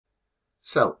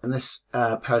So in this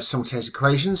pair of simultaneous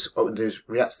equations, what we'll do is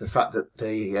react to the fact that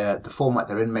the format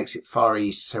they're in makes it far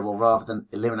easier to say, well, rather than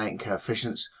eliminating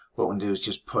coefficients, what we'll do is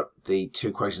just put the two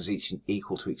equations each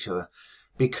equal to each other,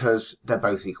 because they're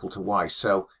both equal to y.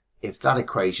 So if that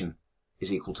equation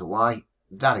is equal to y,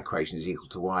 that equation is equal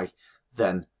to y,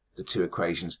 then the two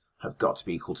equations have got to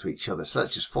be equal to each other. So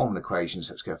let's just form an equation.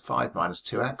 So let's go 5 minus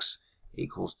 2x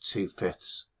equals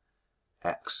 2/5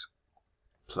 x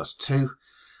plus 2.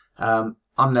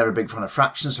 I'm never a big fan of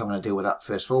fractions, so I'm going to deal with that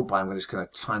first of all. I'm just going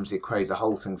to times the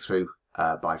whole thing through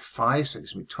by 5. So it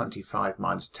gives me 25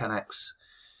 minus 10x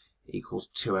equals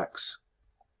 2x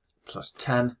plus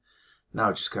 10.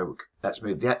 Now just go, let's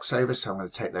move the x over, so I'm going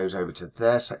to take those over to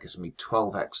there, so that gives me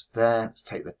 12x there. Let's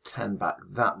take the 10 back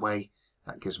that way,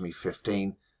 that gives me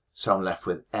 15. So I'm left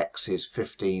with x is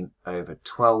 15 over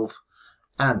 12,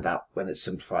 and that, when it's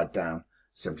simplified down,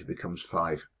 simply becomes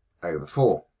 5 over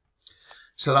 4.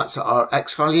 So that's our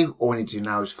x value. All we need to do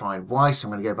now is find y. So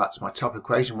I'm going to go back to my top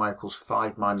equation. Y equals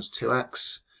 5 minus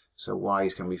 2x. So y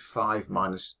is going to be 5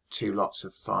 minus 2 lots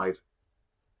of 5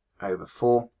 over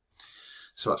 4.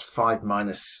 So that's 5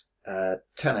 minus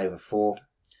 10 over 4,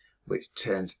 which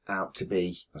turns out to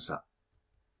be, what's that?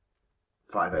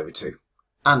 5 over 2.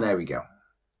 And there we go.